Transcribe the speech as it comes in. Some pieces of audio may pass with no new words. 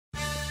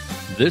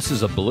This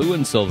is a blue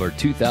and silver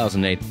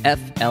 2008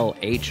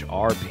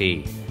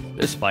 FLHRP.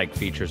 This bike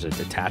features a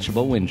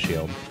detachable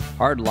windshield,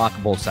 hard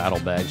lockable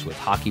saddlebags with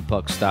hockey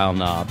puck style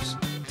knobs,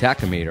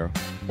 tachometer,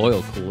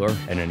 oil cooler,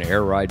 and an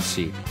air ride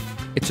seat.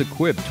 It's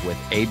equipped with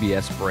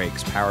ABS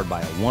brakes powered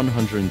by a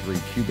 103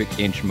 cubic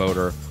inch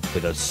motor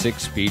with a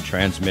 6-speed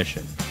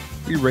transmission.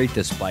 We rate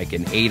this bike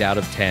an 8 out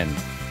of 10.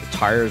 The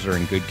tires are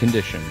in good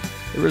condition.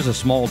 There is a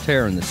small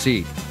tear in the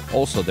seat.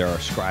 Also, there are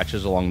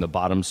scratches along the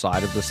bottom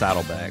side of the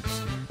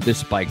saddlebags.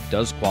 This bike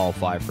does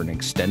qualify for an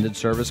extended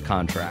service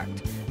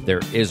contract. There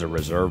is a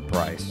reserve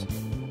price.